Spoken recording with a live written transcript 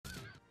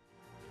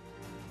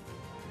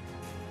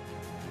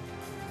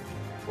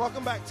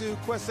Welcome back to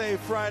Kwese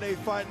Friday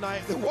Fight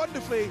Night, the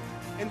wonderfully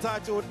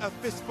entitled A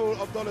Fistful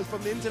of Dollars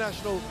from the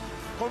International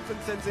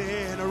Conference Centre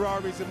here in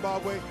Harare,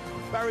 Zimbabwe.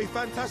 Barry,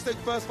 fantastic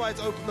first fight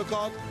to open the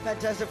card.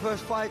 Fantastic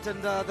first fight, and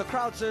the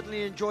crowd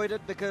certainly enjoyed it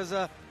because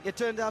it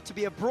turned out to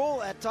be a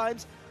brawl at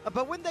times.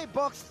 But when they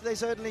boxed, they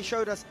certainly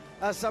showed us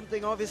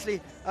something. Obviously,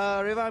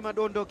 Revai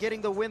Madondo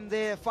getting the win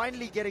there,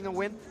 finally getting a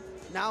win.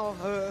 Now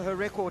her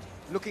record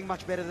looking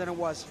much better than it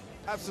was.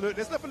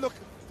 Absolutely. Let's have a look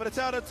for the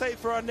tail of the tape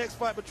for our next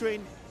fight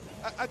between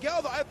a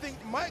girl that I think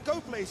might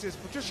go places,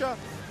 Patricia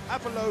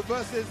Apolot,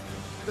 versus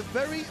the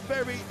very,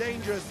 very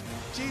dangerous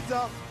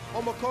Chida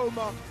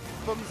Omakoma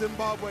from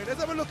Zimbabwe. Let's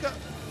have a look at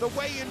the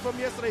weigh-in from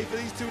yesterday for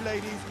these two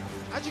ladies.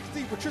 As you can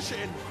see, Patricia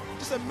in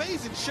just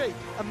amazing shape.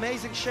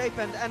 Amazing shape,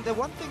 and the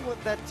one thing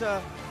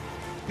that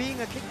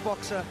being a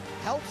kickboxer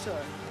helps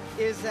her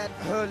is that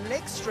her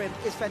leg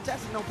strength is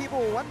fantastic. Now, people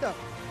will wonder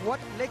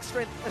what leg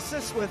strength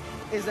assists with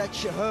is that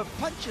her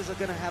punches are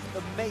going to have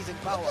amazing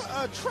power. Look at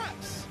her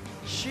traps.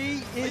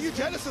 She is... Are you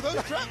jealous of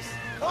those traps?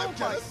 Oh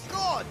my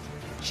God!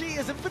 She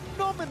is in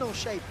phenomenal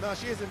shape. No,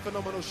 she is in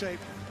phenomenal shape.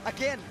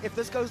 Again, if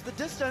this goes the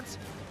distance,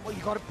 well,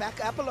 you got to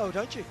back Apollo,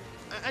 don't you?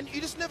 And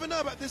you just never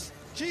know about this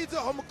Chida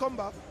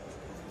Omakoma.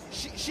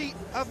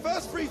 Her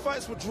first 3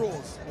 fights were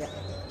draws. Yeah.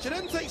 She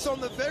then takes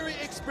on the very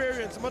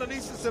experienced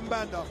Monalisa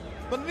Simbanda.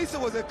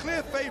 Monalisa was a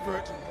clear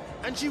favourite,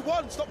 and she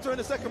won, stopped her in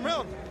the second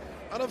round,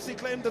 and obviously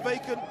claimed the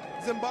vacant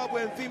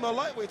Zimbabwean female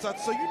lightweight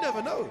title, so you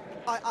never know.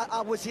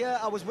 I was here,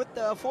 I was with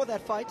her for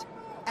that fight,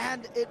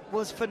 and it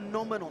was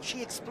phenomenal.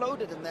 She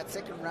exploded in that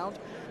second round,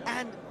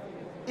 and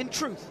in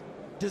truth,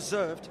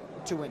 deserved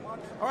to win.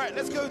 All right,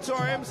 let's go to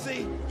our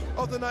MC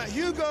of the night,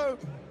 Hugo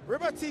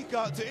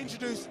Ribatika, to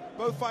introduce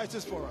both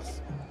fighters for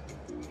us.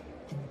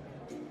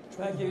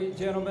 Thank you,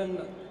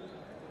 gentlemen.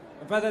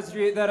 For those of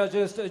you that are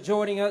just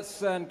joining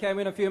us and came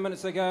in a few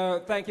minutes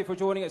ago, thank you for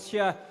joining us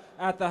here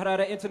at the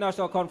Harare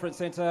International Conference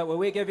Centre, where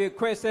we give you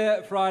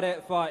Kwese Friday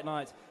Fight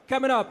Night.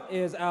 Coming up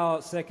is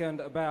our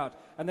second bout,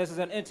 and this is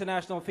an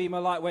international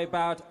female lightweight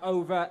bout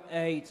over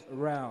 8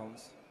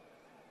 rounds.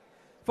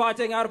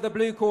 Fighting out of the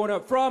blue corner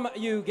from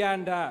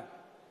Uganda,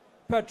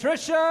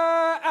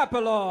 Patricia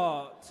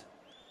Apolot.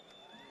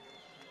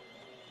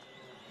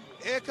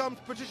 Here comes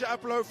Patricia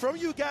Apolot from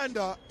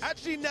Uganda,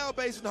 actually now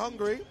based in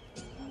Hungary,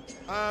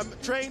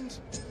 trained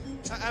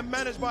and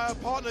managed by a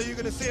partner. You're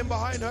going to see him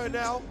behind her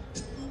now.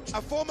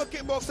 A former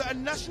kickboxer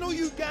and national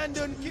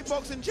Ugandan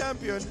kickboxing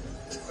champion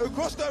who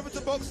crossed over to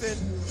boxing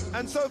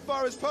and so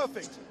far is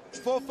perfect.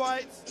 4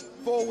 fights,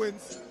 4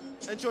 wins,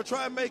 and she'll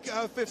try and make it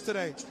her 5th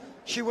today.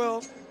 She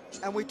will,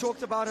 and we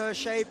talked about her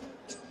shape.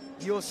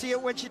 You'll see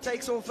it when she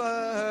takes off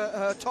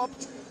her top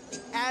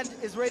and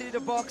is ready to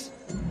box.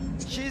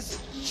 She's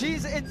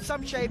in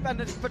some shape,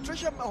 and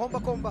Patricia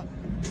Omakoma,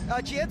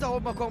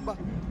 Chida Omakoma,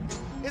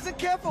 isn't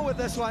careful with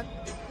this one.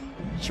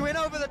 She went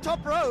over the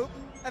top rope,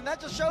 and that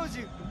just shows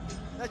you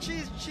that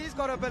she's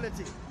got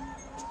ability.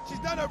 She's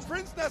done a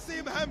Prince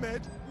Nassim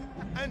Hamed,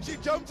 and she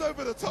jumped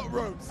over the top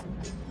ropes.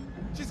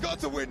 She's got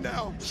to win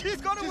now.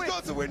 She's got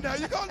to win now.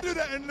 You can't do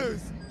that and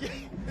lose. You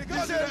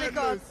can't do that and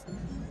lose.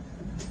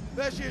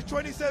 There she is,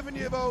 27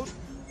 years old,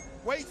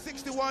 weight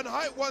 61,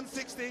 height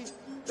 160.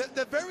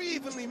 They're very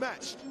evenly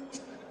matched.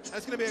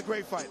 It's going to be a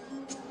great fight.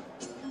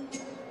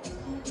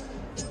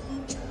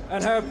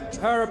 And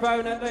her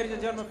opponent, ladies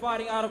and gentlemen,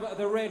 fighting out of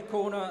the red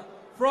corner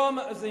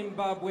from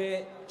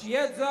Zimbabwe,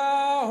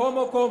 Chida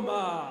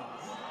Omakoma.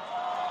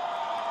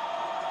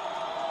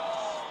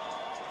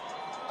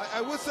 I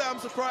would say I'm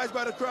surprised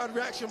by the crowd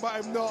reaction, but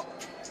I'm not.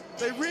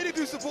 They really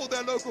do support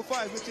their local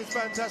fighters, which is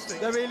fantastic.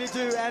 They really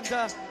do, and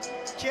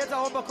Chida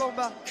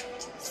Omakoma,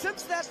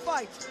 since that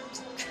fight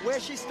where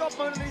she stopped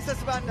Monalisa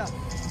Simbanda,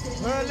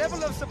 her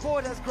level of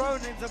support has grown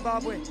in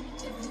Zimbabwe.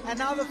 And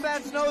now the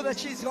fans know that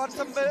she's got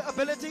some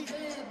ability.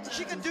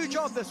 She can do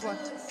job this one.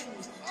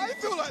 I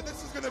feel like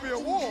this is going to be a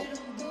war.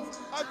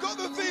 I've got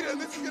the feeling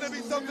this is going to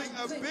be something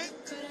a bit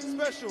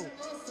special.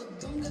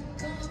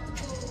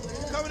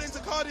 Coming into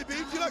Cardi B.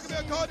 Do you like a bit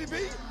of Cardi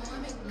B?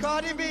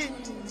 Cardi B.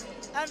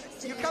 And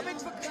you come in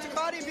to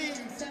Cardi B,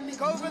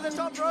 go over the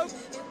top rope.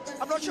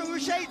 I'm not sure who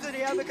shades it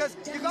here, because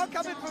you can't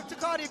come in to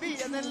Cardi B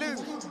and then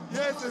lose.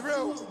 Yes, it's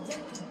real.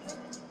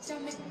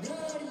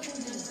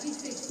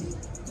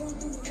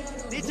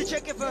 Need to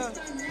check if her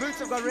boots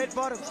have got red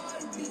bottoms.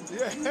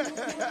 Yeah.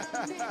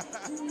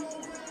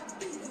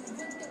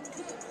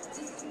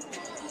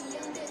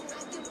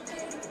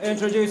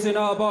 Introducing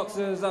our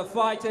boxers,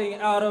 fighting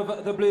out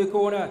of the blue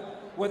corner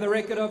with a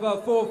record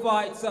of 4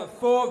 fights,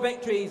 4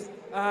 victories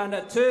and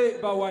 2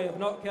 by way of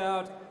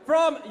knockout.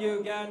 From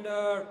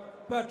Uganda,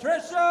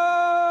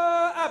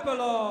 Patricia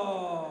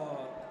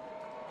Apolot.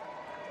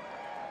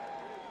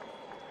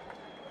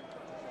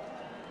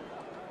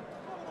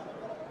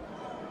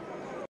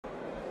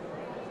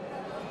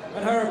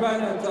 And her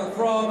opponent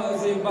from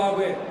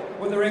Zimbabwe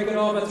with a record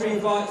of 3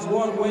 fights,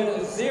 1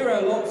 win,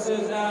 0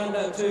 losses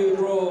and 2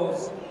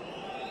 draws.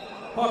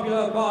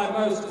 Popular by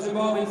most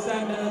Zimbabwean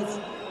standards,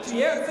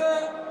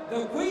 Chida,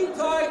 the Queen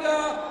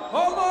Tiger,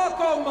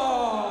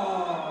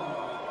 Omakoma.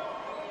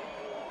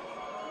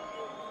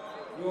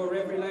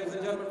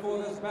 for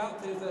this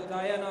bout is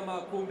Diana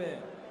Makumbe.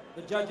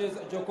 The judges,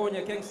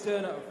 Jokonya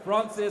Kingston,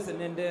 Francis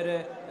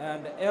Nendere,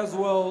 and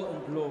Ezwell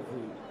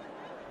Ndlovu.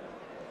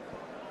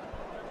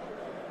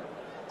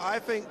 I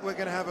think we're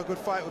going to have a good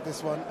fight with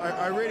this one.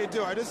 I really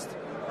do.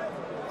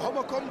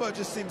 Homakomba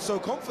just seems so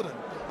confident.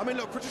 I mean,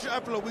 look, Patricia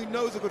Apolot, we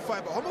know is a good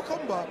fight, but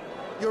Homakomba,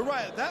 you're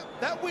right.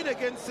 That win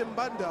against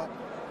Simbanda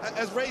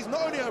has raised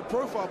not only her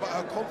profile, but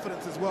her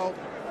confidence as well.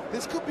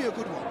 This could be a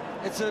good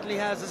one. It certainly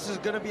has. This is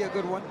going to be a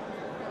good one.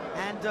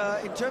 And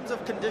in terms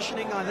of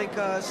conditioning, I think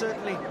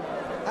certainly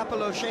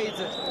Apollo shades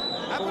it.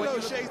 Apollo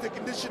shades the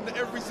condition to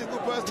every single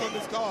person on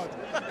this card.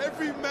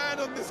 Every man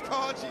on this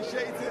card, she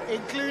shades it.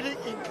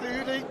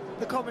 Including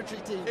the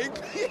commentary team.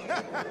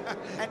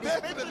 And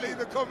definitely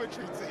the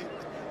commentary team.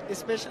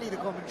 Especially the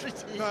commentary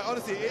team. No,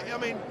 honestly, I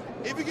mean,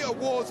 if you get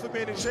awards for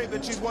being in shape,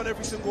 then she's won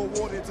every single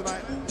award here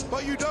tonight.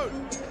 But you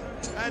don't.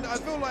 And I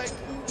feel like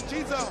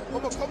Chiza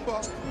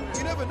Homakomba,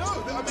 you never know.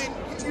 I mean,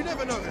 you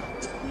never know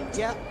that.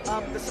 Yeah,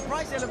 the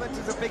surprise element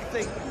is a big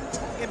thing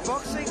in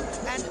boxing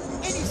and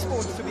any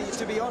sport,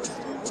 to be honest.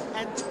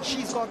 And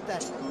she's got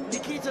that.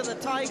 Nikita the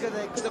Tiger,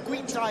 the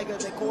Queen Tiger,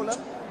 they call her.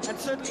 And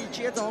certainly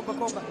Chiza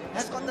Homakomba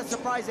has got the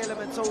surprise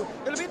element. So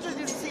it'll be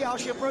interesting to see how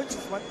she approaches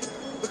this one,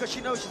 because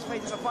she knows she's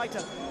facing a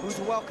fighter who's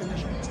well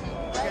conditioned.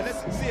 Okay,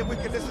 let's see if we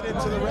can listen in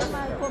to the ref.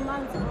 My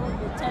commands all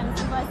the time.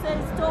 If I say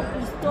stop,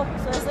 you stop.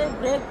 So I say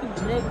break, you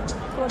break.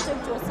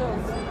 Protect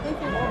yourselves. If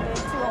you go back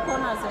to your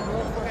corners and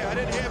wait for Okay, I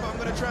didn't hear, but I'm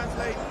going to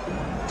translate.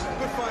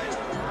 Good fight.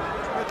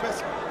 Red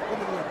best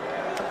woman win.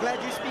 I'm glad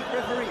you speak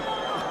referee.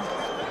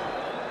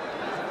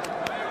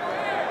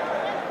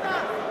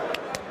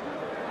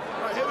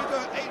 Right, here we go.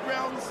 8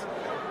 rounds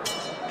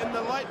in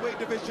the lightweight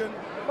division.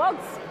 box.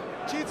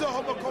 Chiza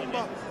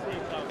Homakomba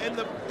in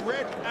the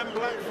red and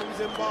black from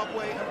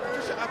Zimbabwe, and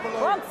Patricia Apolot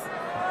Box.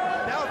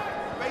 now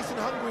based in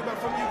Hungary but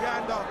from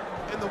Uganda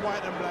in the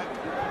white and black.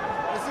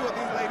 Let's see what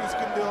these ladies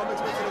can do. I'm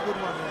expecting a good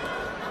one here.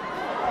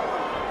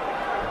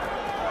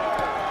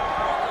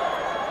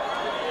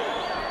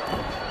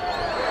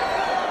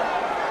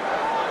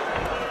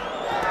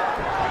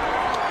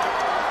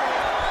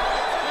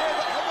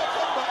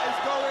 Homakomba is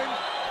going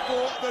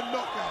for the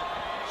knockout.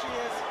 She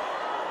is.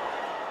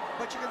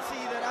 But you can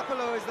see that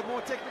Apollo is the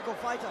more technical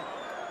fighter.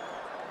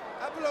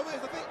 Apollo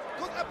is, I think,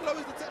 because Apollo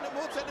is the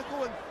more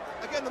technical and,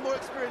 again, the more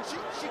experienced,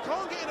 she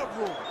can't get enough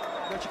room.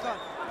 But she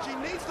can't. She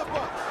needs to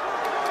box.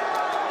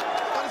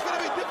 And it's going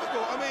to be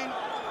difficult. I mean,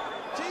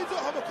 Chiza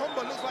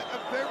Homakomba looks like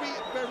a very,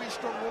 very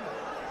strong woman.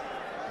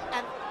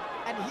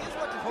 And here's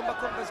what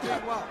Homakomba is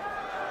doing well.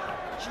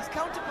 She's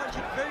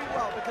counter-punching very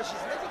well because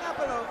she's letting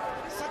Apollo,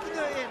 sucking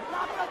her in,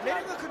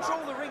 letting her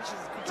control the ring.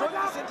 She's controlling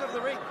the center of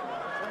the ring.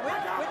 And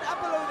when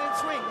Apollo then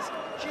swings,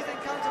 she's then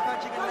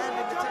counter-punching and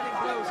landing the telling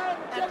blows.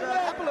 And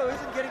Apollo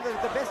isn't getting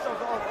the best of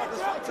the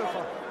fight so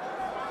far.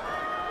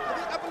 I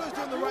think Apollo's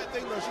doing the right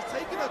thing, though. She's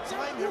taking her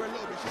time here a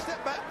little bit. She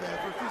stepped back there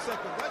for a few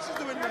seconds. Like she's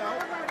doing now.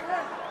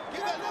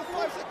 Give that little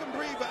 5-second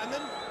breather and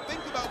then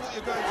think about what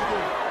you're going to do.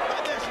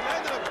 Right there, she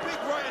landed a big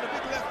right and a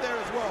big left there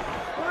as well.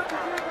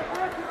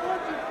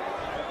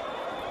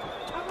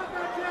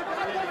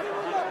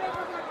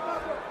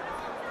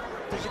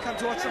 Did you come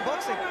to watch some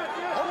boxing?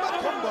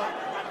 Homakomba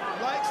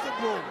likes to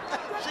brawl.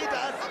 She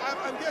does.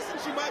 I'm guessing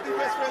she might be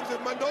best friends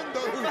with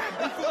Mandondo, who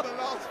fought the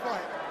last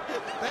fight.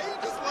 They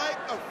just like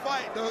a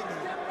fight, don't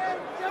they?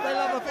 They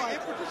love a I think fight.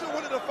 if Patricia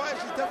wanted a fight,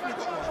 she's definitely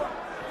got one.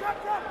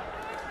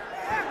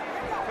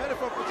 Better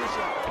for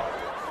Patricia.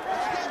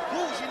 She's getting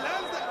cool. She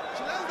lands that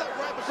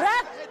right, but she's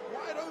got her head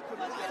wide open.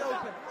 Wide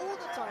open all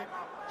the time.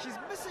 She's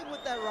missing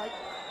with that right,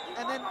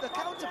 and then the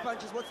counter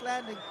punch is what's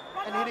landing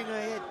and hitting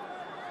her head.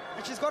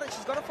 And she's got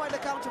to find a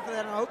counter for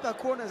that, and I hope her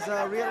corners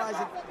are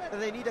realizing that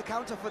they need a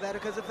counter for that,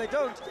 because if they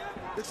don't,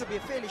 this will be a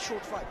fairly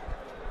short fight.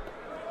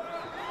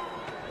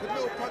 Good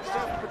little punch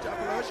down for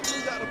Patricia. She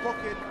moves out of the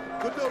pocket.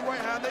 Good little right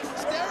hand. They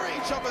stare at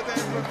each other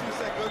there for a few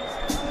seconds.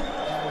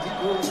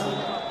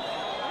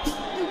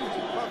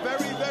 But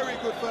very, very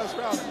good first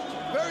round.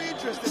 Very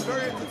interesting,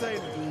 very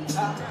entertaining.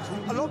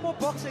 A lot more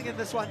boxing in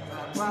this one,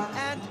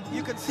 and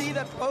you can see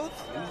that both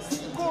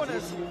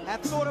corners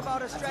have thought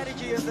about a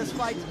strategy in this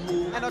fight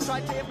and are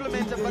trying to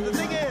implement it. But the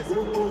thing is,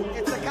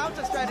 it's the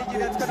counter strategy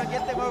that's going to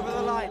get them over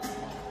the line.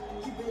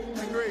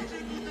 Agreed.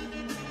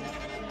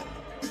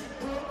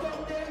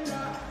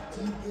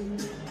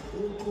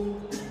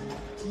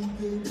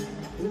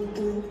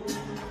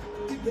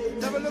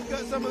 Let's have a look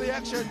at some of the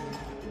action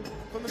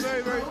from the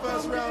very, very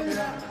first round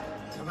here.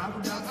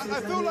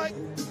 I feel like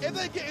if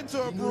they get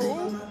into a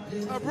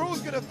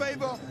brawl's going to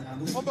favour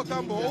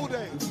Homakomba all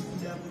day.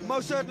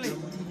 Most certainly.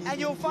 And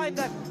you'll find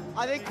that,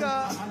 I think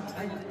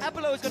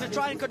Apollo is going to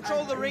try and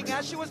control the ring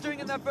as she was doing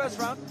in that first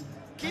round.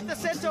 Keep the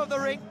center of the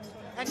ring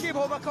and keep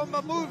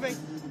Homakomba moving,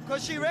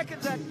 because she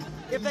reckons that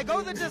if they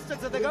go the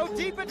distance, if they go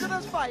deep into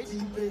this fight,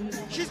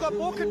 she's got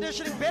more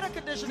conditioning, better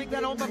conditioning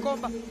than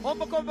Homakomba.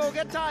 Homakomba will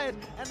get tired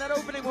and that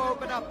opening will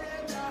open up.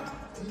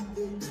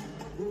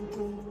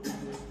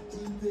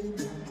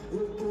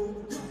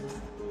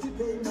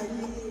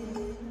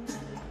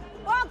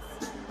 Box.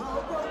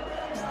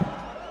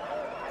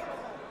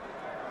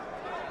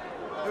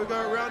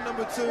 round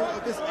number 2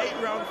 of this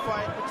 8-round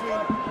fight between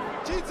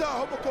Chiza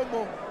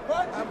Homokombo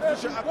and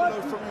Patricia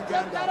Apolot from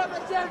Uganda.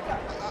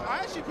 I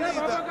actually believe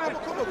that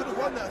Homokombo could have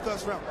won that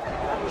first round.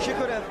 She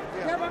could have.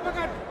 Yeah.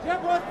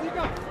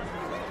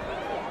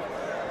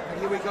 And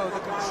here we go, the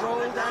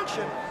controlled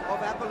action of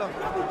Apolot.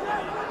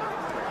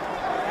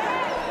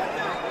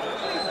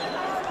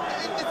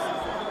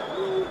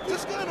 It's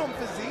just going on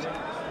physique.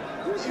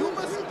 You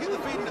almost get the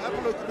feeling that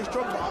Apolot could be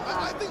stronger.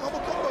 I think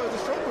Homokombo is a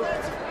stronger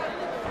option.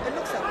 It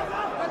looks like it.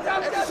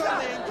 Every time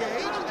they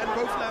engage and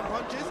both land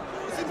punches,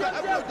 it seems like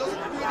Apolot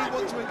doesn't really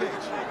want to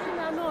engage.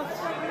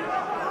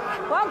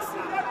 Box.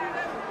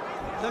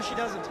 No, she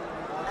doesn't.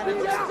 And it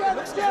looks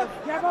as if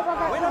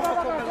when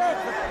Homokombo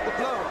lands the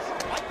blows,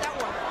 like that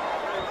one,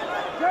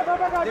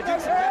 they do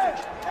some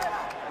damage.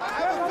 I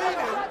have a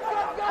feeling.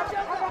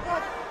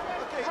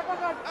 Okay,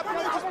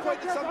 Apolot just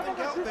pointed something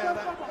out there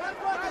that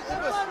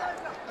almost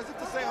as if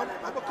to say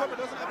Homokombo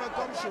doesn't have her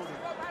gum shorty.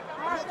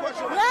 I'm not quite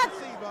sure what you can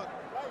see, but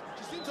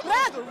she seemed to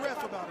ask the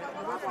ref about it, and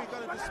the referee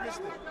kind of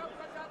dismissed it.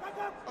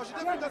 Oh, she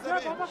definitely does have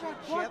it in.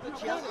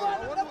 She has it in. I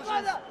wonder what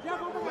she's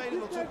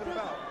complaining or talking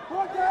about.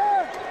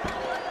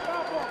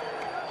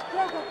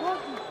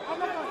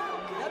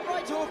 That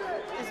right hook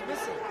is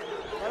missing.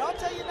 But I'll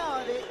tell you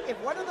now, if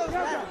one of those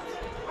lands,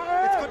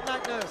 it's good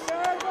night, nurse.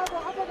 Yeah.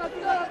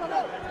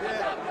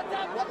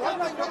 One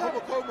thing about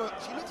Homokombo,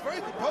 she looks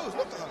very composed.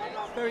 Look at her.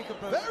 Very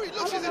composed.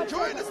 Look, she's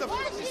enjoying this stuff.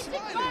 She's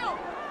smiling.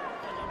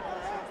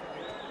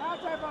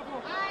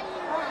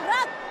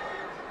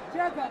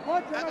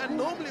 And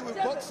normally with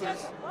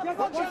boxers,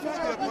 once you feel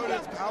the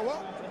opponent's power,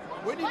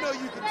 when you know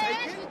you can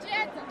take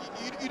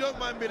it, you don't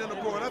mind being in the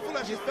brawl. And I feel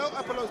like she's felt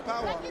Apolot's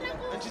power,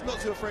 and she's not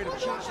too afraid of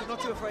it. She's not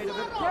too afraid of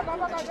it.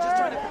 And she's just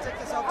trying to protect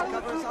herself and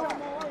cover herself.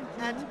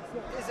 And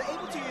is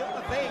able to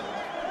evade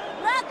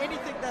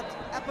anything that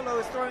Apollo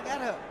is throwing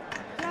at her.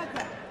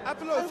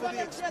 Apolot, for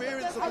the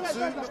experience of the two,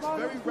 looks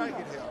very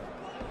ragged here.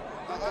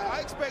 I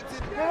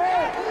expected a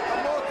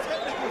more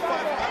technical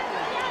fight from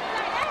Apolot.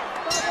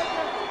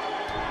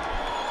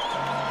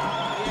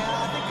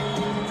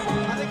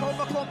 I think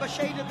Homokombo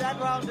shaded that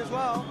round as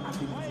well,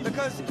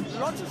 because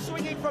lots of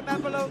swinging from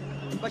Apollo,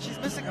 but she's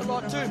missing a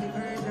lot too.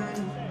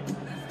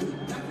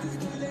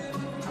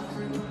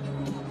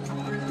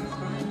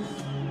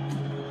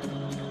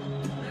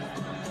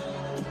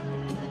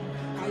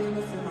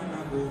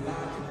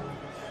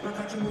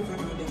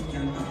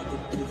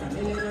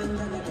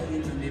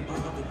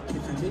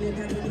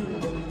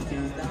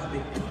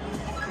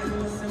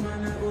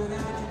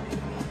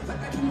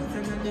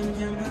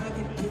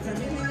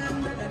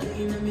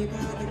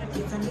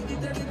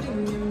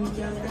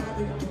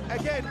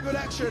 Again, good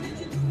action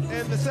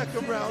in the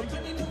second round.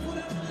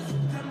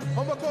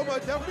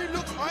 Homokombo definitely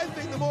looks, I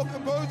think, the more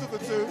composed of the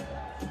two.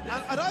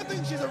 And I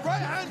think she's a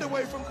right hand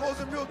away from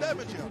causing real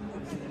damage here.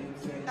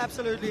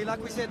 Absolutely,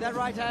 like we said, that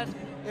right hand,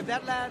 if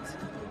that lands,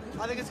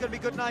 I think it's going to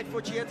be good night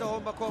for Chieta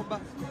Homokombo.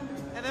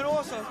 And then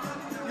also,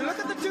 you look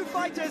at the two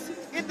fighters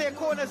in their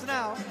corners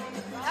now.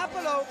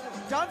 Apollo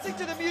dancing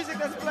to the music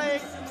that's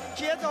playing,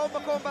 Chieta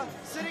Homokombo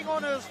sitting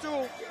on her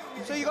stool.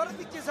 So you got to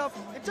think to yourself,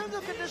 in terms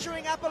of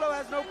conditioning, Apollo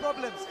has no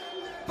problems.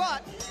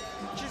 But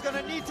she's going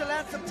to need to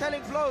land some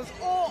telling blows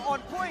or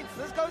on points.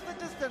 This goes the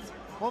distance.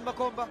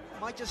 Homokombo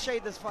might just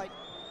shade this fight.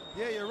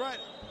 Yeah, you're right.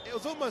 She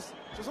was almost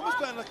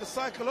playing like a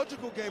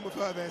psychological game with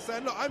her there,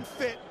 saying, look, I'm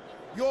fit,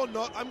 you're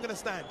not, I'm going to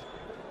stand.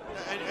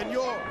 And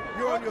you're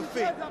on your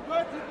feet.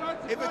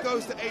 If it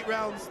goes to 8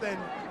 rounds, then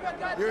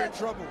you're in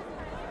trouble.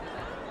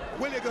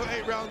 Will it go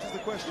 8 rounds is the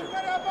question.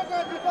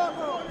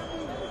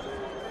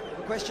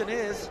 The question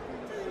is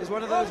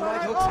one of those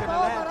right hooks going to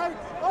land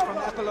from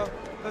Apollo?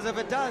 Because if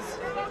it does,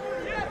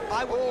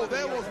 I would... Oh,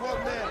 there was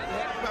one there.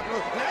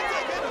 Lands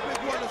again a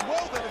big one as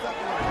well then as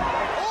Apollo.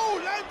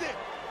 Oh, landed!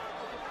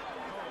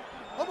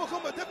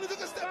 Homokombo definitely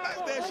took a step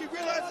back there. She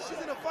realizes she's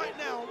in a fight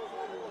now.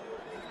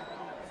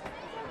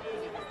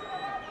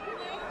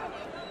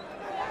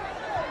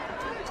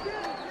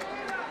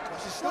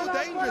 She's still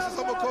dangerous as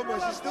Homokombo.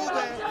 She's still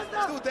there,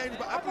 still dangerous,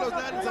 but Apollo's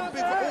landing some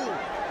big...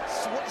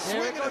 Oh,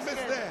 swing and a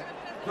miss there.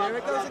 Here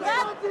it goes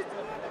again.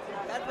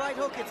 That right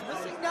hook, it's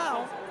missing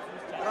now.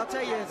 But I'll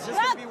tell you, it's just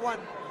going to be one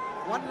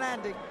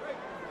landing.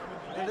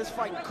 And this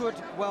fight could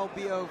well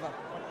be over.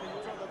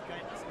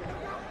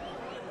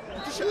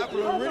 Patricia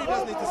Apolot really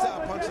does need to set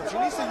a punch up. She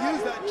needs to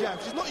use that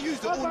jab. She's not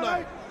used it all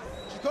night.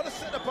 She's got to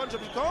set the punch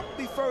up. You can't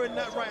be throwing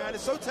that right hand.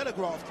 It's so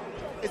telegraphed.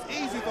 It's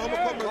easy for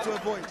Homokombo to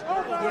avoid.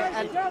 Yeah,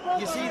 and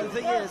you see, the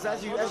thing is,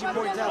 as you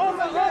point out,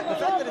 the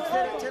fact that it's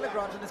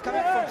telegraphed and it's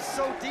coming from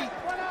so deep,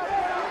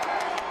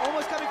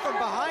 almost coming from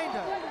behind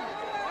her.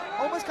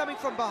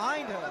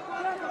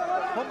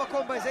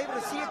 Homokombo is able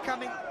to see it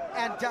coming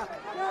and duck.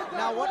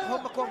 Now what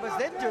Homokombo is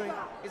then doing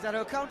is that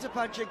her counter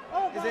punching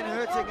is then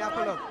hurting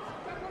Apollo.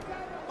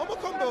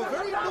 Homokombo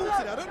very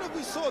naughty. I don't know if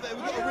we saw that.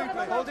 We got a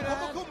replay. Holding her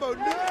Homokombo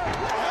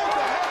held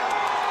the head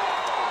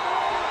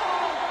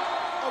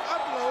of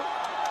Apollo.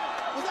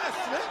 Was that a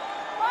slip?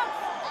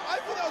 I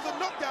thought that was a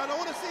knockdown. I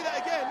want to see that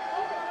again.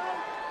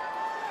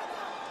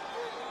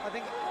 I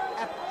think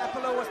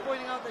Apollo was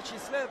pointing out that she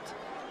slipped.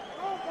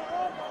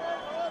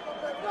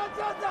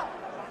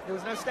 There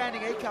was no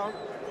standing 8 count.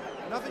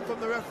 Nothing from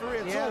the referee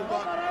at all,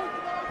 but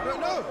I don't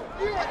know.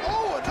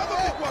 Oh, another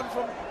big one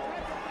from...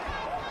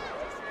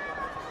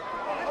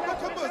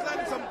 Combo's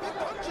landing some big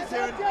punches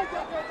here, and I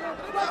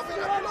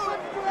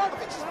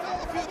think she's felt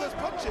a few of those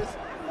punches.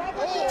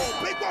 Oh,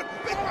 big one,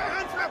 big right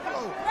hand from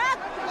Apolot.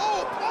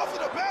 Oh, pass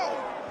of the bell.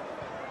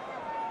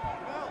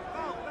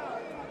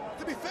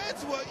 To be fair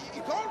to her,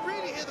 you can't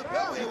really hear the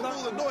bell here with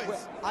all the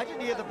noise. I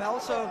didn't hear the bell,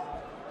 so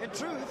in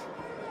truth,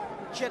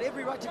 she had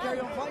every right to carry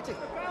on fighting.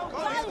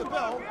 Can't hear the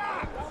bell.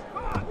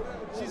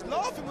 She's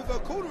laughing with her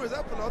corner as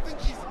Apollo. I think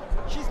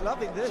she's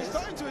loving this. She's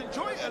starting to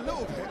enjoy it a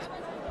little bit.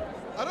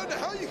 I don't know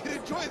how you can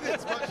enjoy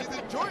this, but she's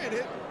enjoying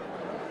it.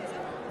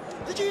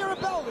 Did you hear a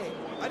bell there?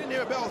 I didn't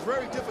hear a bell. It's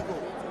very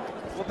difficult.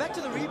 Well, back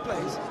to the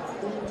replays.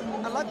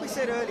 And like we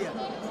said earlier,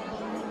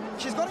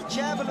 she's got to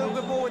jab a little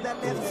bit more with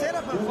that left, set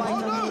up her fight.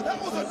 Oh no,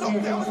 that was a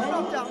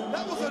knockdown.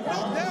 That was a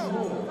knockdown.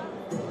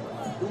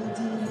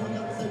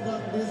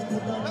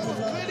 That was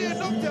clearly a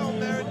knockdown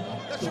there, and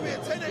that should be a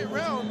 10-8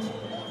 round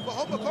for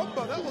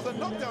Hombakomba. That was a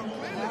knockdown,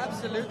 clearly.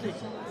 Absolutely.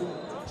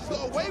 She's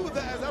got away with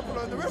that as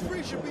Apollo, and the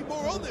referee should be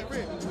more on it,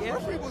 really. Yeah. The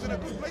referee was in a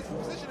good place and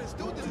position and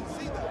still didn't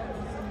see that.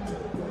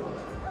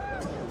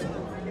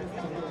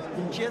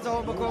 Cheers,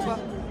 Hombakomba.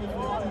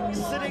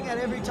 Sitting at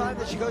every time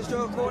that she goes to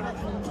her corner.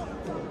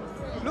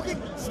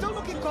 Still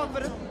looking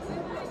confident.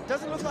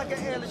 Doesn't look like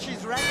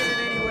she's ragged in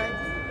any way.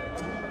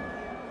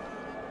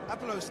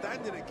 Apollo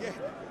standing again.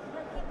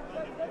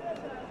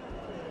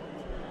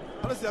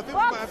 Honestly, I think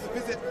we might have to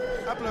visit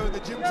Apollo in the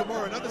gym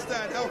tomorrow and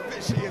understand how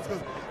fit she is,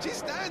 because she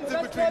stands in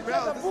between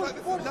rounds. It's like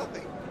this is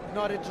nothing.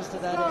 Not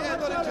interested at all. Yeah,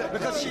 not interested.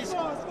 Because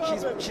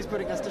she's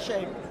putting us to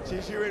shame. She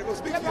really will.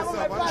 Speak for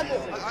yourself. I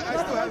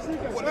still have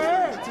what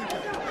left to do.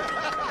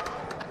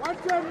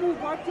 Watch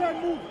your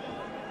move.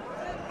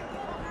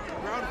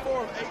 Round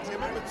 4 of 8.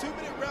 Remember,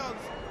 2-minute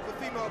rounds for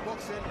female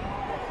boxing.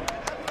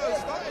 Apollo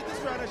started this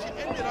round and she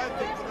ended, I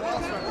think, for the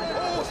last round.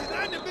 Oh, she's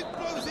landing big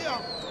blows here.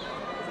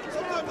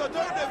 Sometimes I don't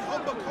know if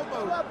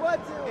Hombakomba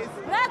is...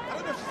 I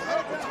don't know if she's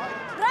hurt or tired.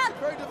 It's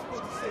very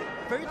difficult to see.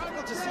 Very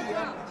difficult to see.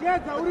 The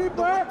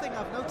one thing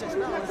I've noticed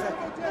now is that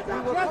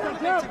we were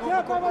complimenting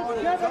Hombakomba on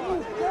the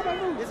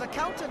guard. There's a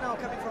counter now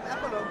coming from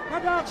Apollo.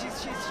 And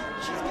she's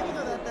giving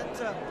her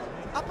that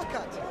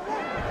uppercut. It's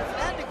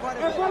landing quite a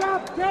bit.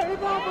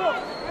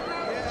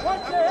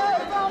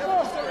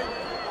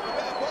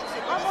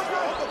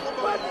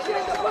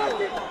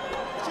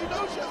 She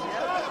knows she has a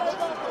better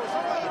boxing skill.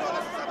 She's like,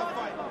 let's just have a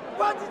fight.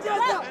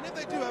 And if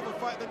they do have a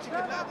fight, then she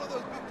can land one of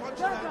those big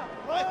punches and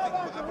I think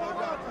put Apollo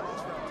down for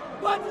this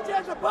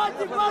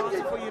round.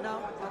 For you now.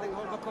 I think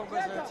Hombakomba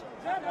is hurt.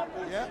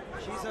 Yeah?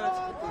 She's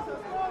hurt.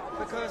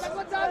 Because her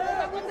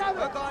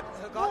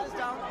guard is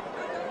down.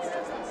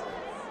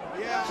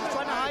 Yeah, she's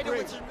trying to hide it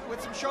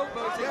with some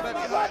showboating, but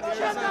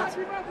she's hurt.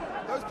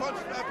 Those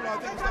punches from Apollo, I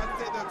think, are starting to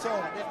take their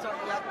toll.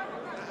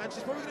 And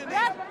she's probably going to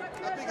need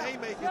a big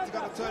haymaker to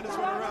kind of turn this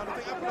one around. I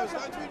think Apollo's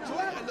starting to enjoy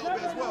it a little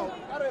bit as well.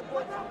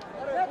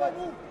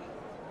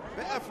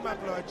 Better from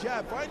Apollo, a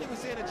jab. Finally we're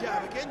seeing a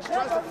jab. Again, she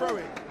tries to throw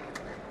it.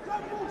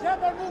 Last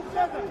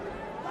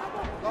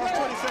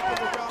 20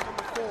 seconds of round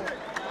number 4.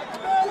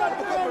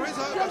 Hombakomba is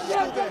hurt, but she's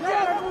still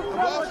there. And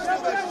while she's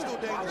still there, she's still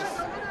dangerous.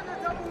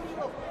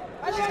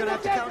 She's going to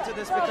have to counter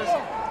this because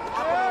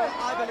Apollo,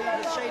 I believe,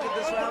 has shaded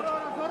this round.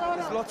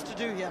 There's lots to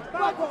do here.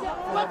 I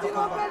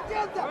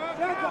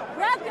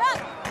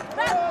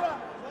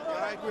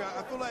agree.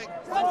 I feel like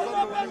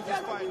Hombakomba will lose this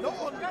fight, not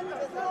on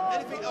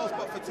anything else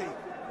but fatigue.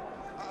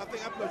 I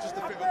think Apollo's just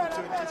the fitter of the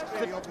two, and it's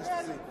clearly obvious to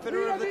see.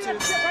 Fitter of the two.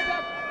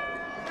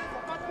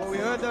 Well, we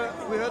heard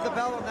the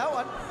bell on that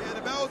one. Yeah,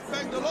 the bell's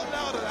banged a lot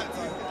louder that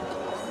time.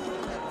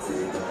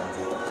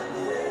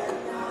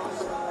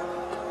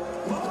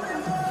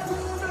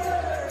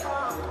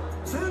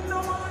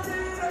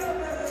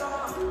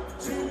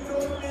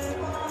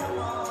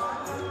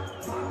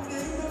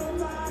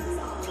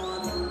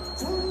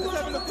 Let's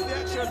have a look at the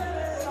action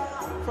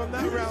from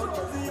that round.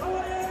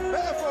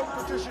 Better from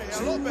Patricia here,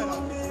 a lot better.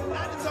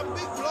 Landed some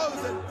big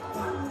blows, and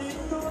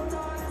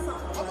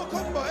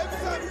Hombakomba, every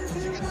time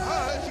she gets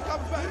hurt, she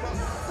comes back. But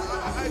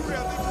I agree, I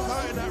think she was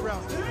hurt in that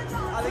round.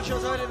 I think she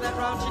was hurt in that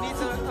round. She needs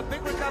a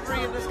big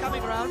recovery in this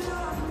coming round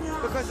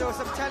because there were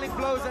some telling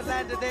blows that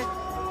landed there.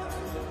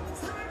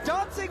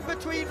 Dancing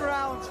between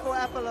rounds for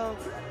Apollo.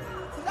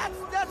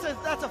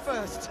 That's a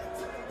first.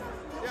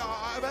 Yeah,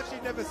 I've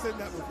actually never seen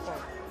that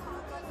before.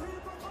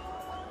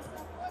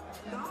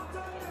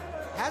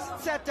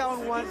 Hasn't sat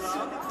down once,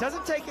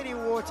 doesn't take any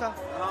water.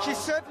 She's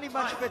certainly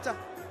much fitter.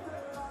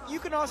 You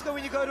can ask her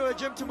when you go to a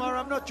gym tomorrow.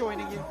 I'm not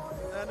joining you.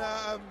 And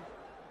that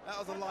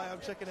was a lie. I'm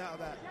checking out of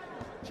that.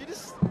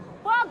 She's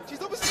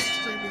obviously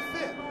extremely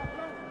fit.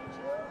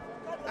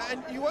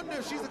 And you wonder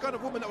if she's the kind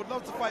of woman that would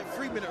love to fight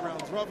 3-minute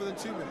rounds rather than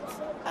 2 minutes.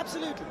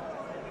 Absolutely.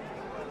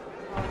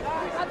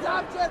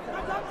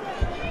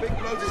 Big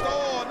blow.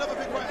 Another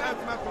big right hand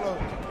from Apollo.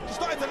 She's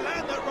starting to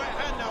land that right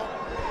hand now.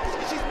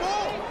 She's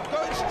more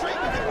going straight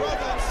with it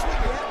rather than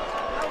swinging.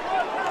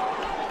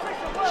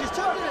 She's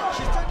turned it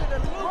a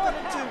little bit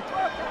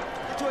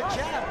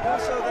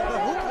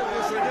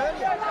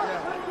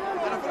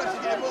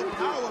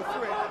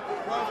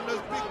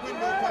those big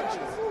windmill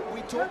punches.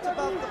 We talked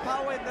about the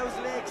power in those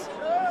legs.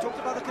 We talked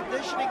about the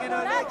conditioning in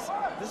her legs.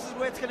 This is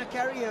where it's going to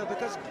carry her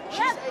because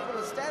she's able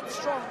to stand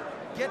strong,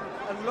 get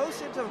a low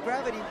center of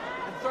gravity,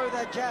 and throw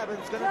that jab, and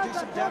it's going to do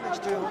some damage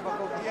to her.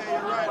 Yeah,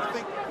 you're right. I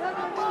think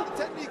the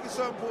technique is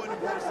so important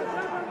in boxing.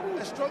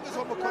 As strong as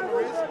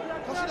Homakomba is,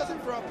 because she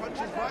doesn't throw her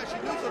punches right, she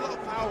loses a lot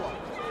of power.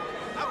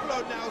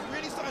 Apolot now is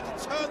really starting to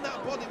turn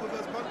that body with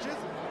those punches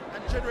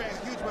and generate a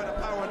huge amount of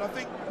power, and I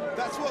think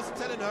that's what's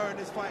telling her in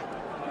this fight.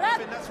 I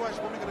think that's why she's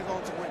probably going to go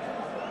on to win.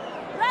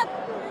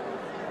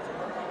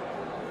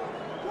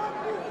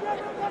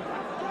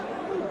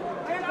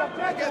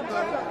 Again, though, I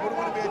wouldn't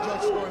want to be a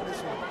judge scoring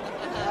this one.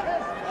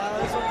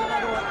 This one's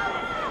another one.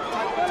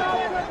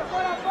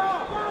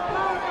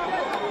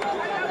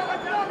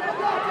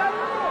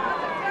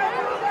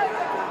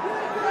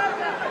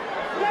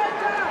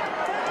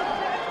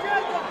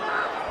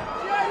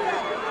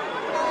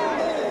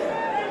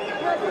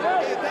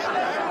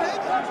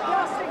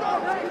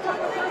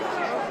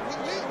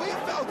 We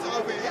felt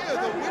over here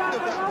the wind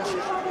of that punch.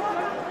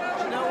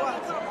 You know what?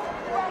 I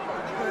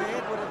think her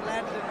head would have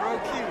landed in row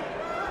Q.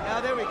 Now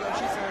there we go.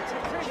 She's hurt.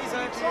 She's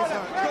hurt. She's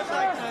hurt. Good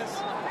night, nurse.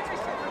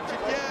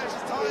 Yeah,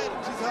 she's tired.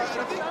 She's hurt.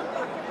 And I think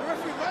the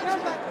referee might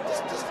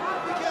just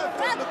be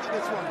careful. Look at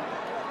this one.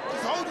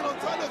 She's holding on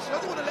tight. Look, she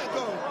doesn't want to let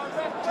go.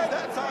 She's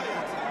that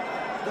tired.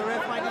 The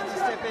ref might need to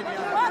step in here.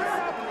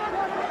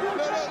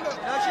 Look.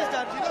 No, she's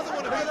done. She doesn't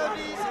want to be her there.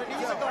 knees. Her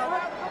knees are gone.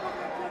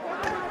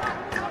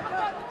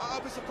 I'll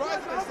be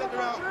surprised if they send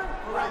her out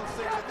for round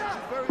 6. I think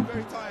she's very,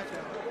 very tired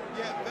now.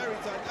 Yeah, very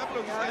tired.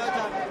 Apolot is No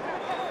time.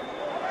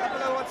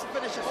 Apolot wants to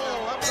finish us.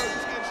 Oh, Apolot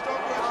is getting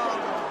stronger and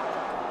stronger.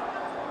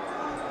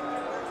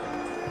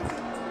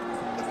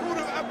 The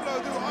corner of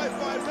Apolot do high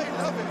five. They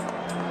love it.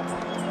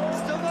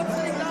 Still not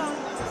sitting down.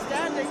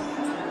 Standing.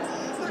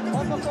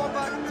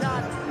 Homakomba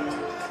done.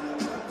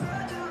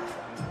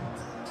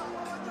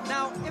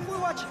 Now, if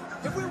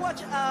we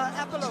watch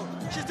Apolot,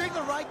 she's doing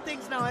the right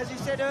things now, as you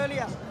said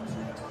earlier.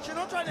 She's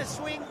not trying to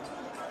swing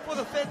for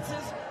the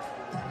fences.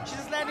 She's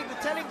just landing the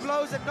telling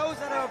blows and knows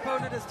that her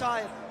opponent is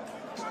tired.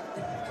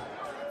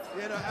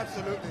 Yeah, no,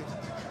 absolutely.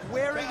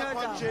 Wearing Better her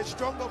punches, down.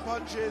 stronger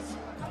punches,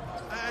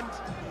 and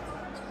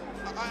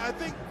I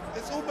think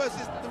it's almost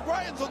the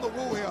writing's on the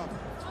wall here.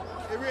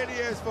 It really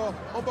is for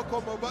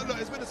Homakomba. But look,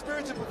 it's been a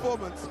spirited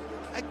performance.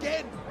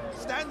 Again,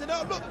 standing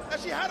up. Look,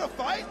 has she had a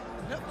fight?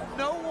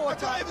 No I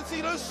water. can't even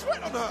see no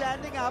sweat on her.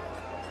 Standing up.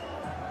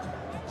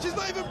 She's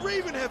not even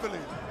breathing heavily.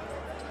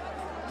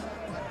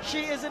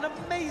 She is in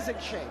amazing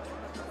shape.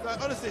 Like,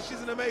 honestly,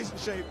 she's in amazing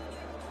shape.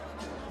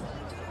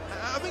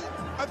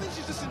 I think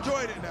she's just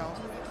enjoying it now.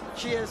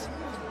 She is.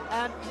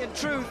 And in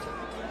truth,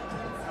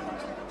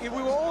 we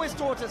were always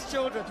taught as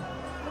children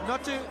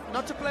not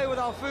to play with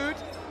our food.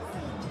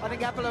 I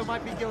think Apollo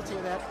might be guilty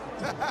of that.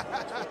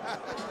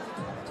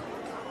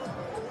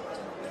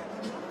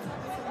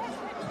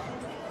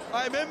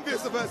 I'm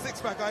envious of her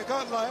six-pack, I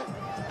can't lie.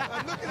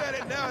 I'm looking at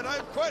it now and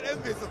I'm quite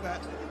envious of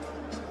that.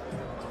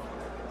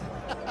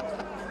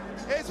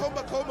 Here's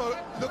Homakomba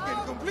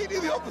looking completely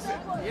the opposite.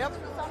 Yep.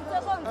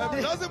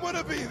 Doesn't want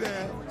to be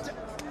there.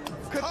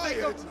 Could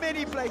think of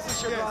many places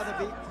she'd rather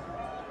be.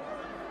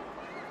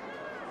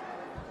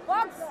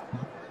 Box.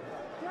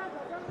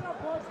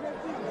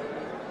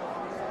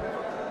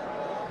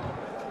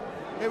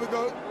 Here we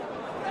go.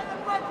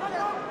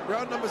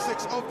 Round number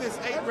 6 of this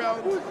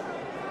 8-round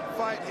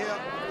fight here.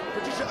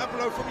 Patricia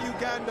Apolot from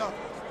Uganda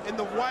in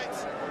the white,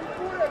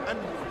 and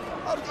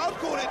I'd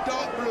call it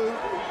dark blue,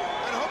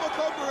 and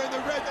Homakomba in the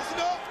red. That's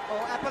not.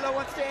 Oh, Apollo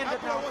wants to end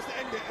it now. Apolot wants to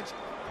end it.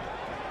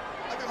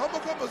 I think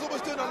Homakomba's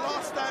almost doing a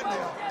last stand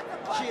here.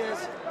 She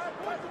is.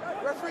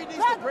 Referee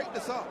needs to break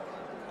this up.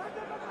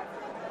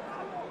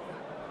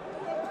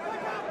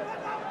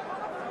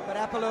 But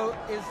Apollo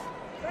is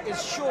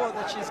sure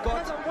that she's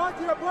got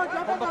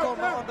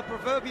Homakomba on the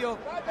proverbial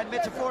and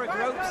metaphoric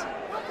ropes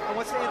and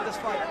wants to end this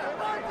fight.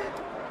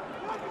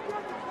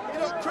 You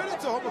know, credit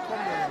to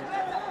Homakomba.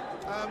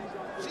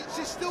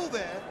 She's still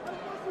there,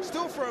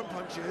 still throwing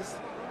punches.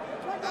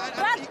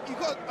 And you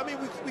got, I mean,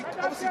 we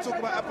obviously talk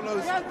about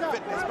Apollo's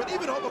fitness, but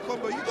even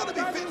Homakomba, you've got to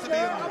be fit to be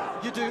in there.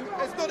 You do.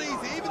 It's not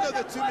easy, even though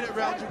they're 2-minute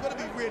rounds, you've got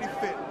to be really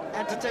fit.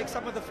 And to take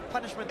some of the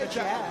punishment that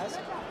Exactly. she has,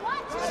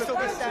 and still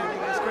be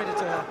standing, is credit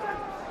to her.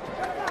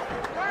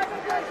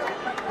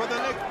 But the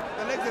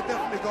legs are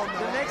definitely gone now.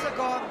 The legs are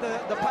gone,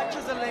 the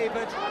punches are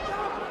labored.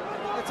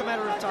 It's a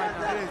matter of time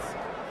now. It is.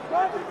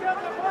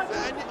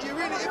 And you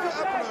really, if you're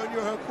Apollo and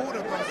you're her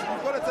corner person,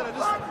 you've got to tell her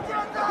just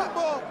a bit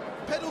more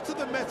pedal to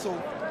the metal,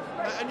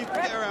 and you can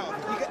get her out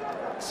of it.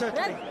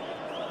 Certainly.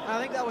 I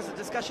think that was a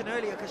discussion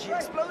earlier because she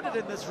exploded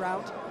in this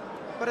round,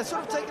 but has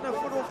sort of taken her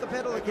foot off the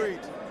pedal again.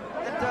 Agreed.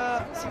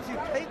 And seems to be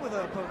playing with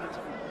her opponent.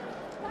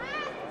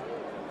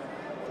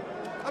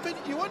 I mean,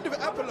 you wonder if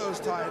Apollo's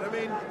tired. I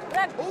mean,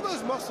 all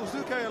those muscles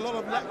do carry a lot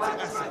of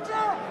lactic acid.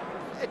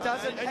 It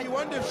does, And you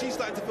wonder if she's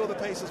starting to feel the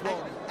pace as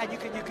well. And you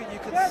can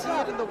see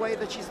it in the way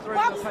that she's throwing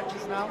her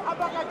punches now.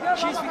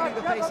 She's feeling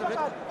the pace of it.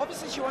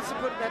 Obviously, she wants to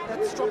put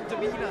that strong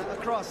demeanor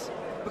across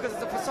because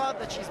it's a facade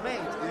that she's made.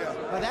 Yeah.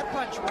 But that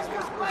punch was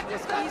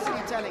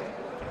easily telling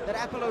that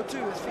Apollo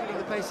too is feeling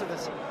the pace of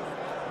this.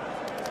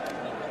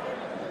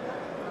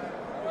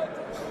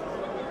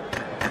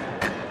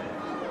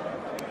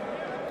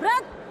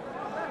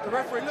 The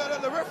referee,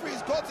 look, the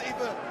referee's got to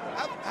either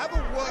have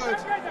a word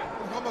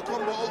with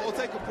Homakomba or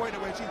take a point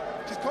away.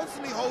 She's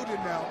constantly holding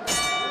now.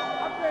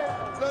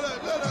 Look,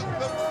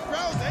 the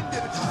round's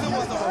ended and she still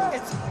wants to hold.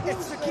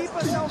 It's to keep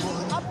herself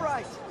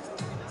upright.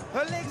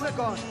 Her legs are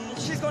gone.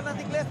 She's got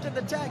nothing left in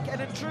the tank,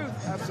 and in truth,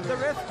 Absolutely.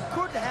 the ref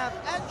could have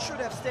and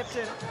should have stepped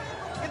in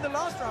the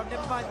last round,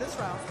 never mind this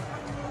round.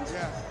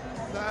 Yeah,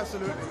 no,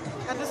 absolutely.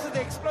 And this is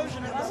the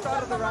explosion at the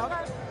start of the round,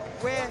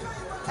 where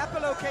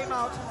Apollo came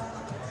out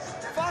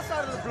far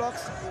side of the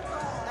blocks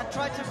and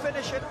tried to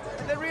finish it,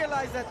 and they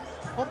realized that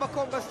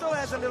Homakomba still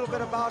has a little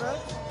bit about her.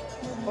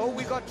 Oh,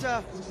 we got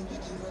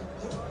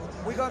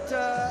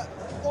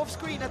off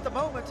screen at the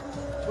moment.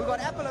 We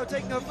got Apollo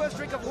taking her first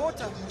drink of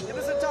water in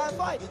this entire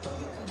fight.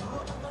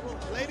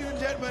 Ladies and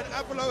gentlemen,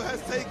 Apollo has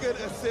taken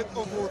a sip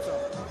of water.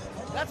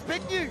 That's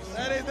big news.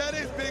 That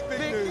is big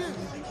news.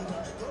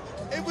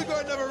 If we go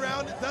another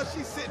round, does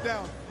she sit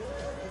down?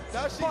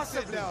 Does she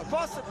sit down?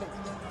 Possibly.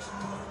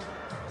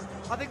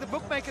 I think the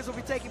bookmakers will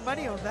be taking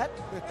money on that.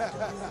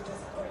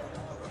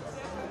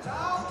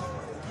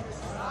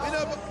 You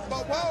know,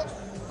 but while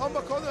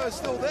Homakomba is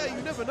still there,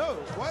 you never know.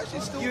 Why is she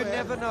still there? You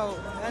never know.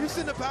 And You've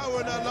seen the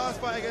power in her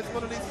last fight against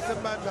Mona Lisa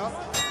Zimbabwe.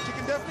 She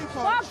can definitely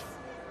punch.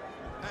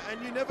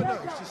 And you never know.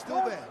 She's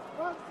still there.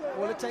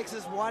 all it takes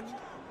is one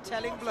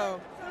telling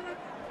blow,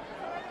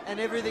 and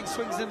everything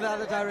swings in the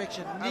other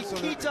direction.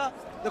 Absolutely. Nikita,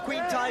 the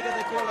Queen Tiger,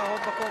 they call her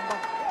Homakomba.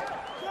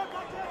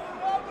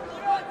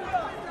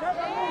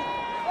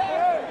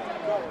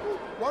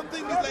 One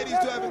thing these ladies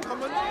do have in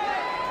common,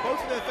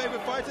 both of their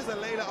favorite fighters are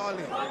Layla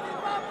Ali.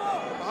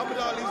 Muhammad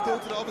Ali's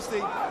daughter,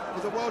 obviously,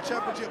 was a world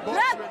championship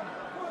boxer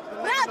in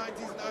the late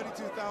 90s and early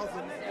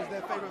 2000s, is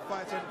their favorite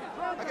fighter.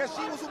 I guess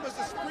she was almost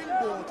a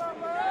springboard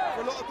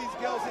for a lot of these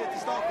girls here to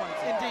start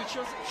fighting. Indeed, she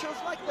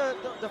was like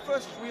the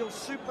first real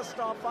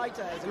superstar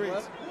fighter, as it Agreed.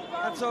 were.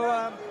 And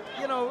so,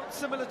 you know,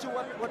 similar to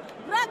what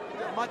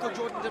Michael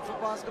Jordan did for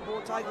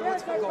basketball, Tiger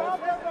Woods for golf,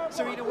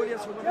 Serena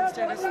Williams for women's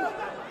tennis,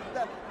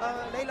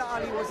 Layla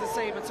Ali was the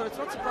same. And so it's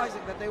not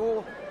surprising that they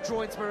all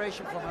draw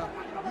inspiration from her.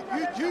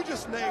 You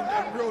just named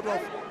and reeled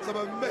off some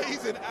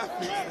amazing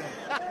athletes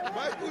there.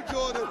 Michael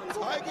Jordan,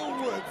 Tiger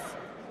Woods.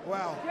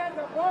 Wow.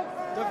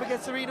 Don't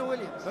forget Serena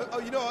Williams. Oh,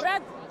 you know what?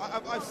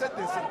 I've said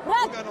this.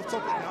 We're going off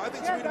topic now. I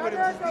think Serena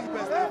Williams is the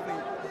best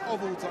athlete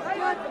of all time.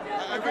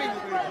 I really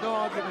agree. No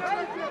argument.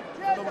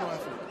 Phenomenal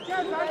athlete.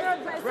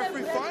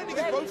 Referee finally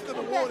gives both of them a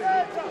warning.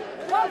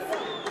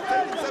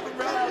 Taking 7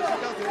 rounds when she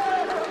does it.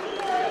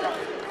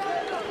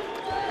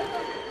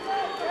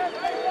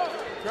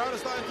 Crowd is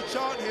starting to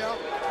chant here.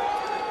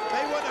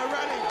 They want a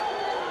rally.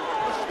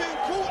 What she's being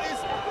caught is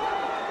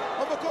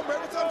Homakomba.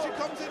 Every time she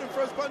comes in and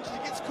throws punches, she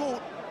gets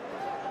caught.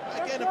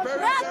 Again, a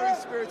very, very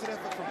spirited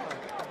effort from her.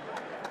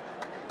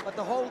 But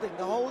the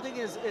holding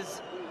is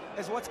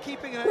what's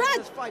keeping her in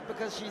this fight,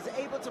 because she's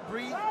able to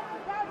breathe,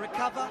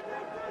 recover,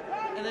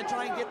 and then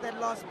try and get that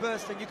last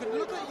burst. And you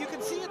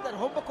can see it that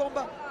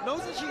Homakomba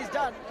knows that she's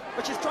done,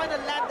 but she's trying to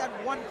land that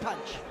one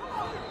punch.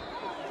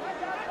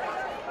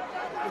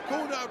 The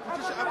corner of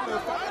Patricia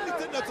Apolot finally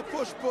didn't know to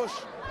push.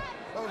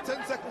 Well, with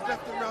 10 seconds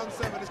left in round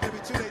 7, it's going to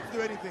be too late to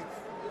do anything.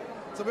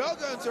 So we are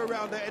going to a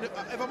round 8, and if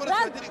I'm honest,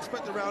 I didn't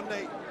expect a round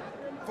 8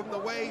 from the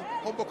way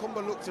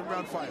Homakomba looked in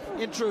round 5.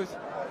 In truth,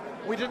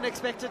 we didn't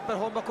expect it, but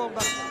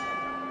Homakomba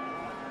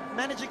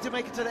managing to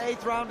make it to the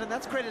 8th round, and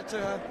that's credit to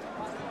her.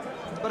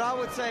 But I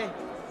would say,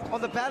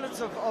 on the balance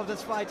of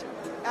this fight,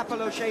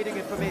 Apollo shading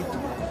it for me. I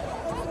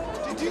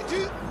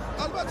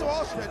was about to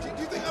ask you,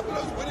 do you think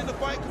Apollo's winning the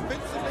fight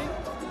convincingly?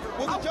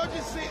 Will the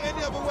judges see it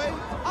any other way?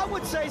 I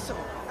would say so,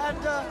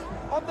 and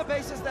on the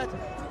basis that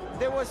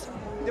there was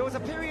a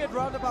period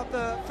round about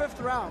the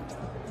 5th round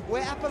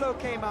where Apollo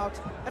came out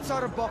and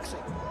started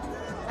boxing,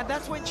 and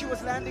that's when she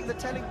was landing the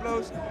telling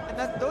blows, and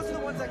those are the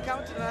ones that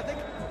counted. And I think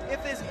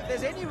if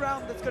there's any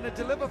round that's going to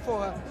deliver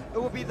for her, it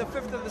will be the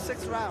 5th and the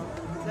 6th round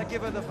that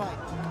give her the fight.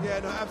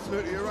 Yeah, no,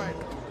 absolutely, you're right.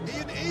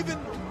 Even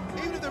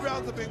if the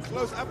rounds have been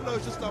close,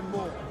 Apollo's just done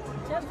more.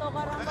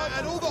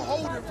 And all the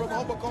holding from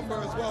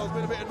Homakomba as well has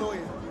been a bit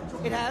annoying.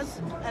 It has,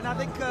 and I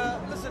think,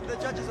 listen, the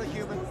judges are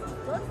human,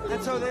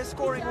 and so their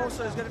scoring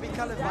also is going to be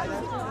coloured by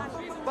that.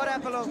 But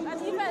Apollo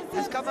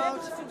has come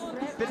out,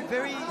 been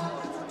very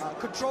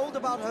controlled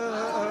about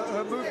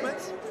her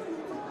movements.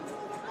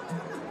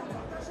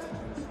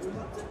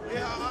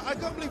 Yeah, I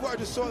can't believe what I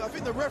just saw. I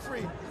think the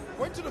referee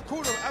went to the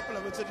corner of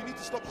Apollo and said, you need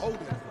to stop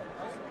holding.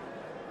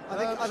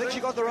 I think she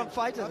got the wrong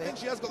fighter there. I think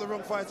she has got the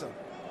wrong fighter.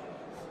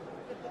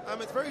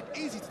 It's very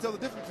easy to tell the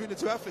difference between the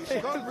two athletes. She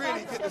can't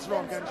really get this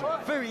wrong, can she?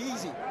 Very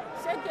easy.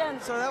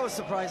 So that was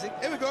surprising.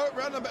 Here we go,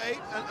 round number 8,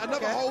 and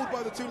another hold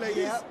by the two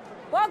ladies. Yeah.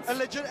 A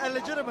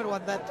legitimate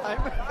one that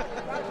time.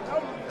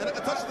 And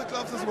a touch of the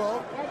gloves as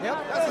well.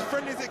 Yep. That's as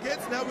friendly as it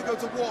gets. Now we go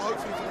to war,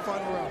 hopefully, for the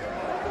final round.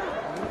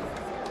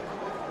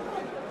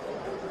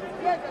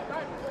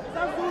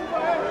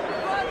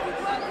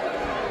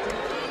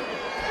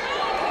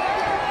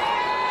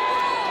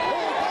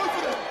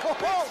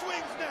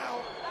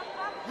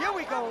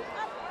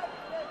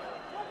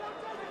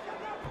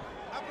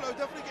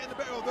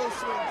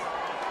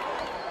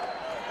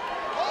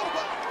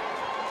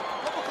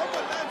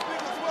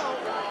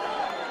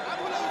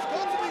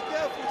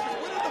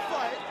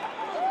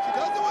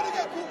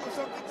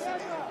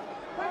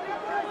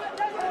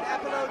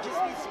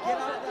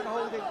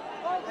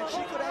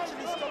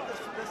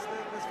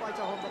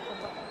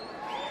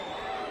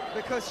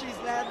 because she's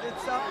landed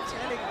some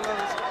telling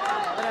blows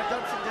that have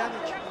done some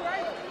damage.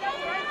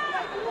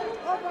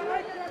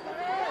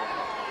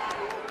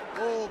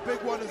 Oh,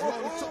 big one as well.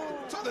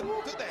 Took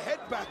the head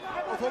back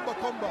of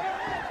Hombakomba.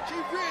 She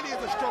really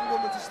is a strong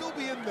woman to still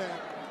be in there,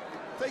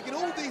 taking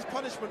all these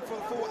punishment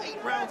for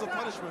 8 rounds of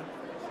punishment.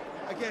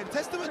 Again,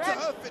 testament to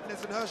her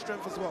fitness and her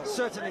strength as well.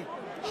 Certainly.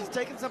 She's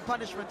taken some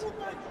punishment.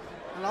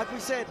 And like we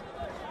said,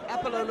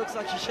 Apollo looks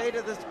like she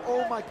shaded this.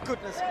 Oh my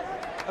goodness.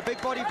 A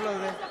big body blow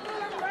there.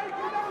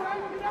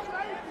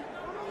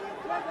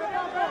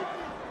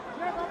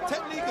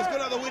 Technique has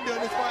gone out the window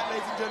in this fight,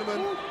 ladies and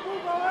gentlemen.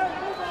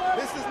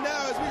 This is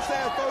now, as we say,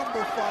 a phone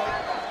booth fight.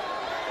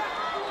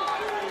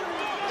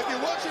 If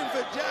you're watching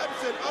for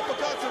jabs and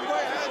uppercuts and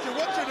right hands, you're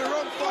watching the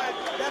wrong fight.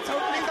 That's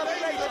hopefully coming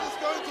These ladies later. are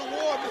just going to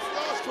war in this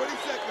last 20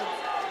 seconds.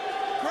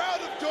 Crowd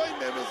have joined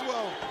them as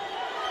well.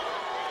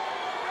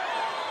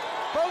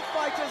 Both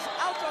fighters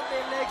out on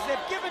their legs.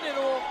 They've given it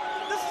all.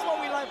 This is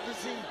what we like to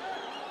see.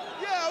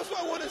 Yeah, that's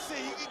what I want to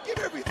see. You give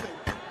everything.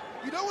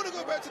 You don't want to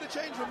go back to the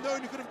change room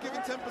knowing you could have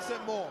given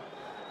 10% more.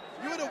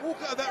 You want to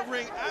walk out of that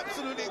ring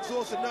absolutely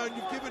exhausted, knowing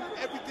you've given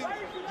everything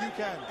you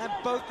can. And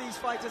both these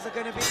fighters are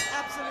going to be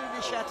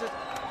absolutely shattered.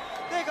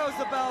 There goes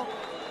the bell.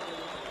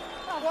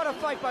 Oh, what a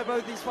fight by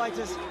both these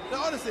fighters.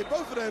 Now, honestly,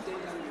 both of them,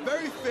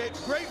 very fit,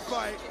 great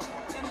fight.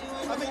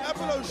 I think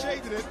Apollo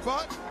shaded it,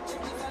 but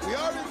we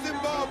are in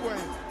Zimbabwe.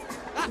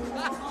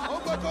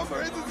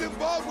 Hombakomba is a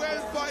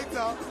Zimbabwean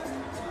fighter.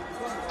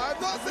 I'm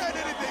not saying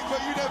anything,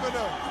 but you never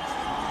know.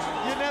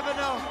 You never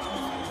know.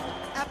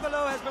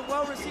 Apollo has been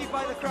well received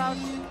by the crowd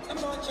and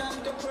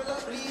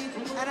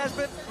has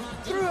been,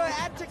 through her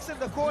antics in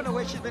the corner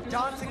where she's been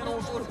dancing and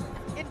all sorts,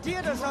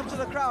 endeared herself to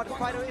the crowd in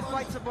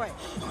quite some way.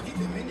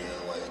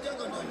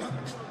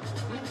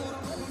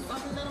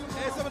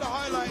 Here's some of the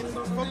highlights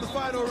from the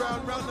final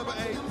round, round number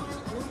 8.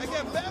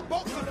 Again, better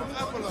boxing from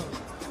Apollo.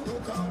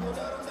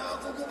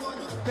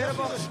 Better She's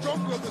box. the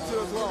stronger of the two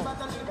as well.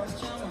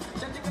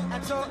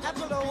 And so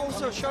Apollo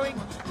also showing,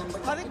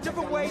 I think,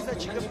 different ways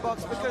that she can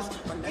box, because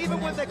even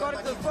when they got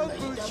into the phone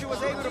booth, she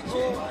was able to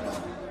brawl.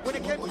 When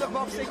it came to the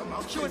boxing,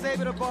 she was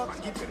able to box.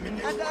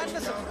 And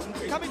listen,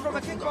 coming from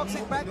a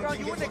kickboxing background,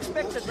 you wouldn't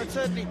expect it, but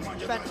certainly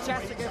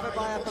fantastic effort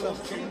by Apollo.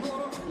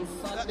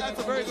 That's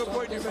a very good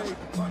point you made.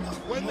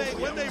 When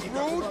they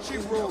ruled, she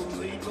ruled.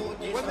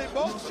 When they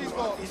boxed, she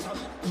boxed.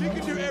 She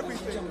can do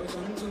everything.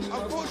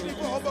 Unfortunately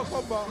for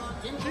Hombakomba,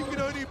 she can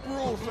only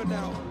brawl for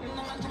now.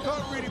 She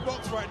can't really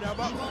box right now,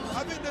 but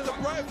I think there's a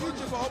bright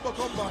future for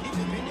Hombakomba,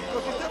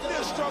 because she's definitely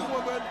a strong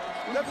woman,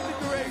 definitely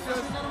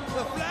courageous.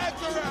 The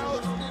flags are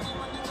out.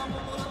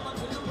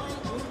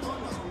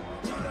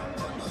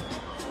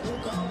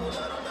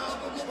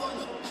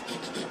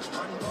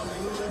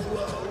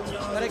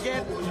 But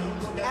again,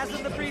 as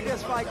in the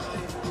previous fight,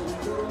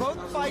 both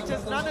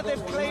fighters, none of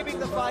them claiming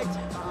the fight,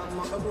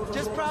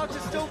 just proud to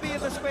still be in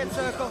the square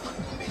circle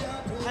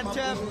and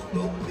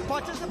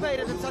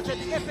participated in such an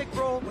epic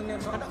brawl, an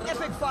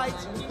epic fight.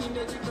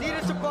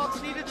 Needed to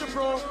box, needed to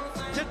brawl,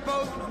 did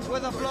both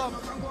with aplomb.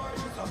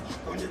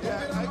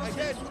 Yeah,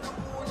 again,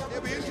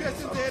 it'll be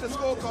interesting to hear the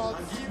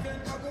scorecards.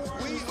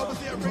 We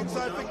obviously at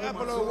ringside think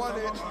Apollo won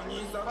it,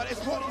 but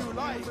it's what you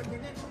like.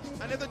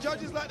 And if the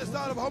judges like the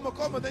style of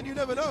Hombakomba, then you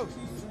never know.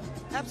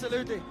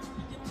 Absolutely.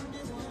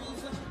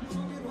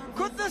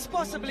 Could this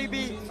possibly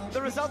be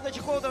the result that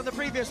you called on the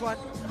previous one?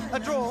 A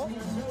draw?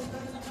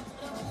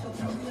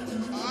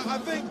 I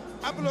think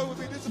Apollo would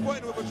be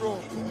disappointed with a draw.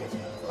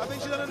 I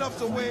think she's done enough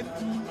to win.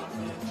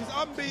 She's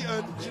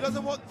unbeaten. She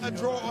doesn't want a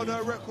draw on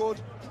her record.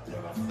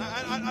 And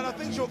I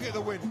think she'll get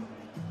the win.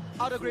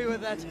 I'd agree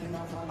with that.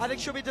 I think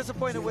she'll be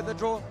disappointed with the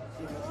draw.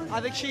 I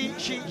think she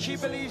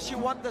believes she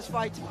won this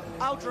fight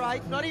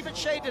outright, not even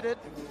shaded it.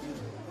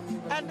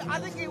 And I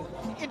think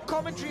in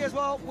commentary as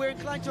well, we're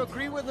inclined to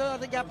agree with her. I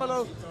think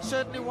Apollo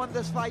certainly won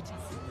this fight.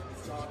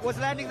 Was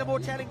landing the more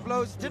telling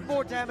blows, did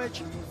more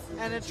damage,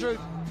 and in truth,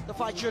 the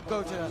fight should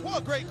go to her. What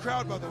a great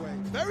crowd, by the way.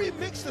 Very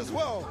mixed as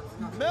well.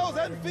 Males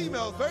and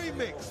females, very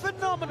mixed.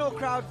 Phenomenal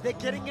crowd. They're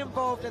getting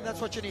involved, and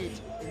that's what you need.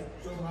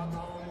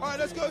 All right,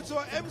 let's go to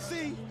our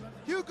MC,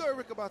 Hugo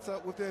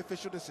Ricabata, with the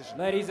official decision.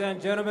 Ladies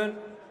and gentlemen,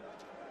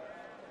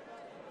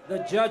 the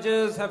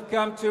judges have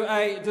come to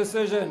a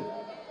decision.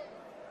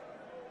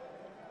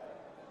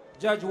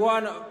 Judge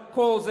 1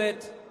 calls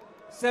it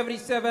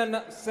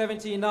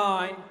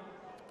 77-79.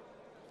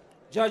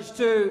 Judge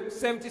 2,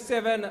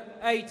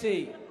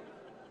 77-80.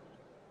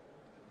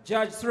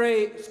 Judge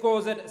 3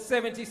 scores it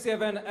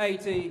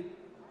 77-80.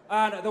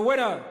 And the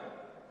winner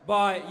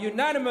by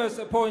unanimous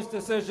points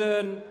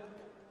decision,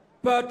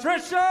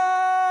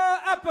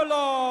 Patricia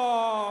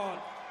Apolot.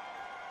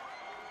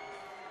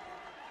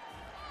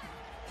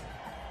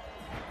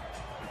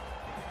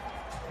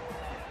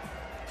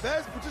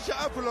 There's Patricia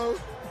Apolot.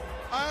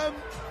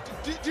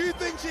 Do you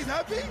think she's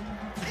happy?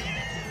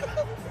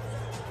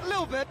 A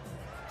little bit,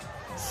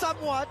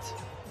 somewhat,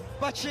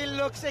 but she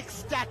looks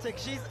ecstatic.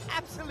 She's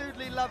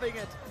absolutely loving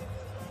it.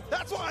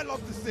 That's what I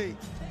love to see.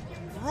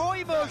 Raw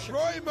emotion.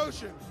 Raw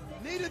emotion.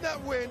 Needed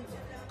that win,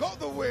 got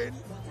the win.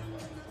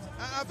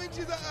 And I think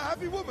she's a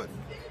happy woman.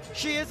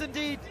 She is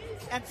indeed.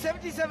 And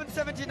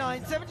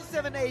 77-79,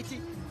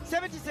 77-80,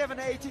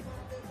 77-80.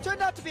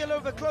 Turned out to be a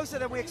little bit closer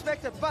than we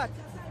expected, but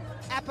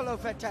Apollo,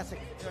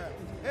 fantastic. Yeah.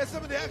 Here's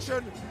some of the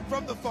action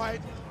from the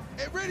fight.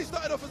 It really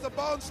started off as a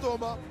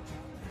barnstormer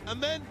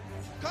and then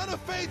kind of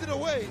faded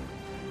away.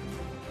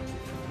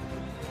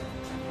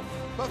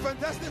 But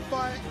fantastic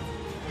fight.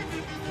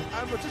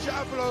 And Patricia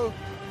Apolot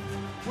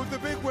with the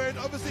big win.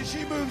 Obviously,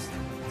 she moves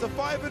to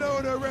 5-0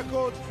 on her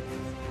record,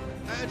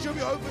 and she'll be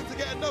hoping to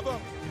get another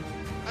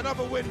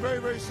win very,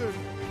 very soon.